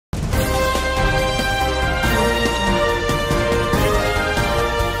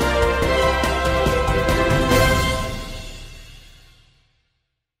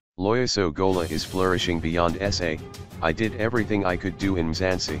Loyiso Gola is flourishing beyond SA. I did everything I could do in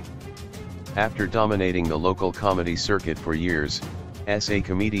Mzansi. After dominating the local comedy circuit for years, SA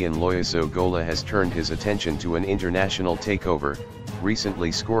comedian Loyiso Gola has turned his attention to an international takeover,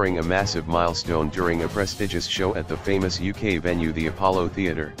 recently scoring a massive milestone during a prestigious show at the famous UK venue the Apollo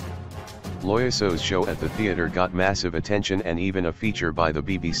Theatre. Loyiso's show at the theatre got massive attention and even a feature by the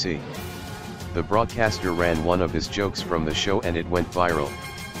BBC. The broadcaster ran one of his jokes from the show and it went viral.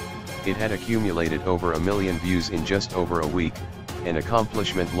 It had accumulated over 1 million views in just over a week, an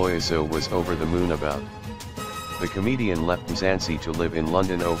accomplishment Loyiso was over the moon about. The comedian left Mzansi to live in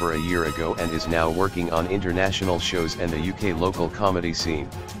London over a year ago and is now working on international shows and the UK local comedy scene.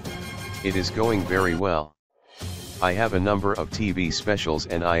 It is going very well. I have a number of TV specials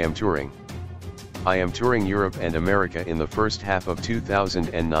and I am touring. I am touring Europe and America in the first half of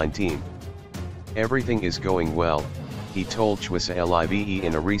 2019. Everything is going well, he told SUBCRIBE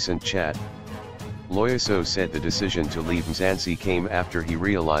in a recent chat. Loyiso said the decision to leave Mzansi came after he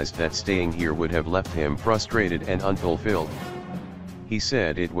realized that staying here would have left him frustrated and unfulfilled. He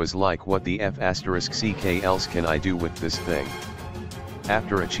said it was like, what the f***ck else can I do with this thing?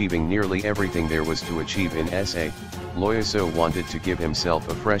 After achieving nearly everything there was to achieve in SA, Loyiso wanted to give himself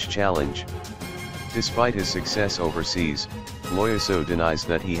a fresh challenge. Despite his success overseas, Loyiso denies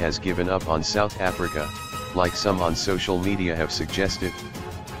that he has given up on South Africa, like some on social media have suggested.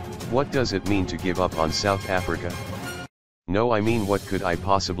 What does it mean to give up on South Africa? No, I mean, what could I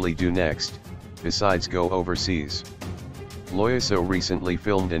possibly do next, besides go overseas? Loyiso recently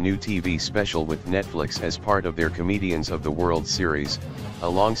filmed a new TV special with Netflix as part of their Comedians of the World series,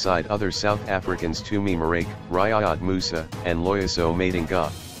 alongside other South Africans Tumi Marake, Riyad Musa, and Loyiso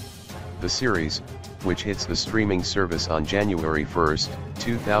Madinga. The series, which hits the streaming service on January 1,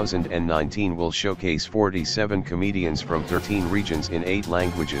 2019, will showcase 47 comedians from 13 regions in 8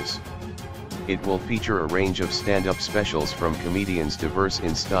 languages. It will feature a range of stand-up specials from comedians diverse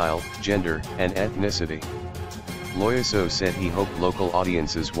in style, gender, and ethnicity. Loyiso said he hoped local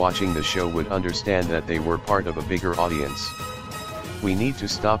audiences watching the show would understand that they were part of a bigger audience. We need to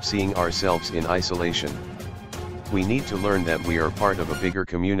stop seeing ourselves in isolation. We need to learn that we are part of a bigger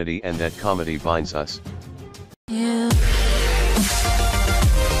community and that comedy binds us. Yeah.